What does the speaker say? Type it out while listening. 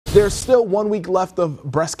There's still 1 week left of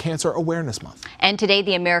Breast Cancer Awareness Month. And today,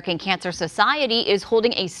 the American Cancer Society is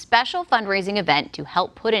holding a special fundraising event to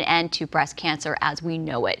help put an end to breast cancer as we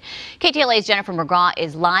know it. KTLA's Jennifer McGraw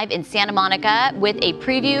is live in Santa Monica with a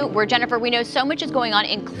preview where, Jennifer, we know so much is going on,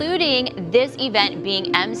 including this event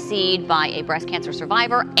being emceed by a breast cancer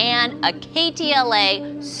survivor and a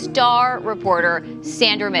KTLA star reporter,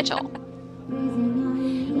 Sandra Mitchell.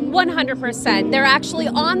 100%. They're actually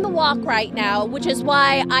on the walk right now, which is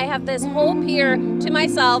why I have this whole pier to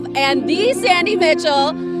myself and the Sandy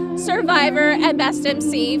Mitchell, survivor and best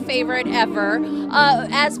MC, favorite ever.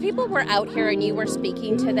 As people were out here and you were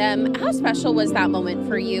speaking to them, how special was that moment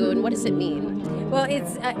for you and what does it mean? Well,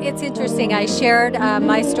 it's interesting. I shared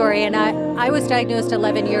my story, and I was diagnosed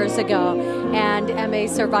 11 years ago and am a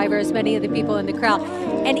survivor, as many of the people in the crowd.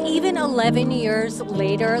 And even 11 years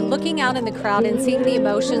later, looking out in the crowd and seeing the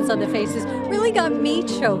emotions on the faces really got me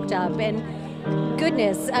choked up. And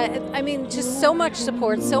goodness, I mean, just so much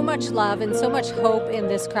support, so much love, and so much hope in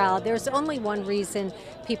this crowd. There's only one reason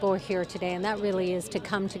people are here today, and that really is to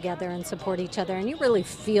come together and support each other. And you really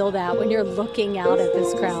feel that when you're looking out at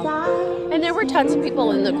this crowd. And there were tons of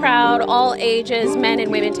people in the crowd, all ages, men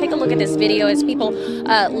and women. Take a look at this video as people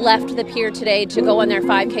left the pier today to go on their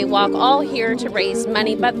 5K walk, all here to raise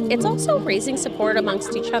money, but it's also raising support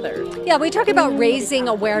amongst each other. Yeah, we talk about raising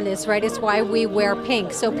awareness, right? It's why we wear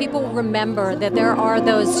pink, so people remember that there are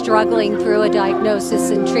those struggling through a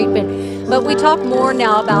diagnosis and treatment. But we talk more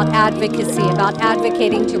now about advocacy, about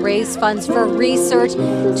advocating to raise funds for research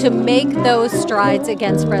to make those strides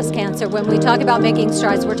against breast cancer. When we talk about making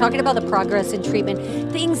strides, we're talking about the progress in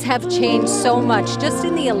treatment. Things have changed so much just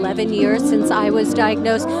in the 11 years since I was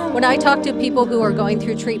diagnosed. When I talk to people who are going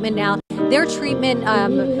through treatment now, their treatment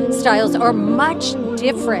styles are much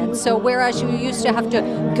different. So whereas you used to have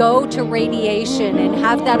to go to radiation and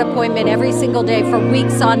have that appointment every single day for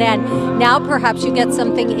weeks on end, now perhaps you get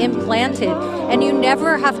something implanted and you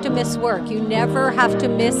never have to miss work. You never have to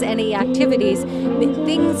miss any activities.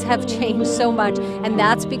 Things have changed so much, and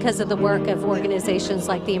that's because of the work of organizations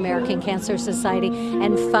like the American Cancer Society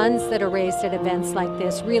and funds that are raised at events like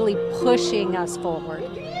this, really pushing us forward.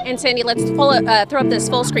 And Sandy, let's throw up this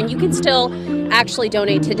full screen. You can still actually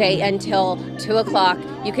donate today until 2 o'clock.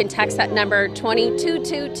 You can text that number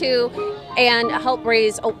 2222 and help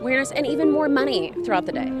raise awareness and even more money throughout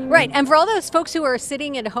the day. Right, and for all those folks who are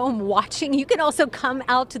sitting at home watching, you can also come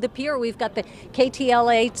out to the pier. We've got the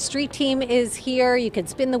KTLA street team is here. You can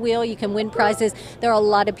spin the wheel, you can win prizes. There are a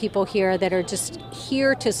lot of people here that are just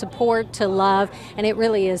here to support, to love, and it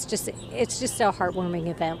really is it's just a heartwarming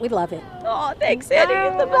event. We love it. Oh, thanks, Sandy.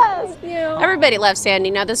 You're the best. Everybody loves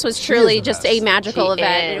Sandy. Now, this was truly just a magical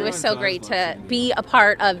event, and it was so great to be a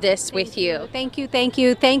part of this with you. Thank you, thank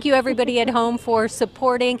you. Thank you, everybody at home, for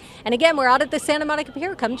supporting. And again, we're out at the Santa Monica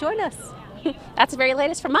Pier. Come join us. That's the very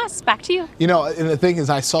latest from us. Back to you. You know, and the thing is,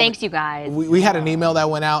 I saw. Thanks, you guys. We had an email that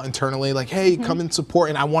went out internally, like, "Hey, come and support,"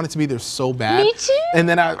 and I wanted to be there so bad. Me too. And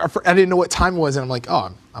then I didn't know what time it was, and I'm like, "Oh,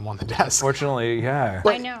 I'm on the desk." Fortunately, yeah.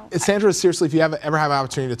 But I know. Sandra, seriously, if you ever have an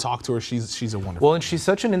opportunity to talk to her, she's a wonderful. Well, and she's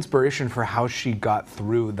such an inspiration for how she got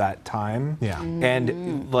through that time. Yeah.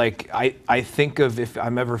 And like, I think of if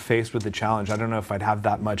I'm ever faced with a challenge, I don't know if I'd have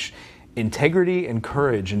that much integrity and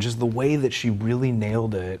courage, and just the way that she really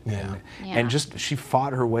nailed it. And just she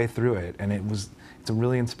fought her way through it, and it's a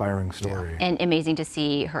really inspiring story. And amazing to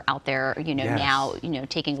see her out there, Yes. now,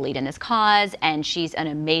 taking lead in this cause, and she's an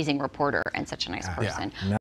amazing reporter and such a nice person.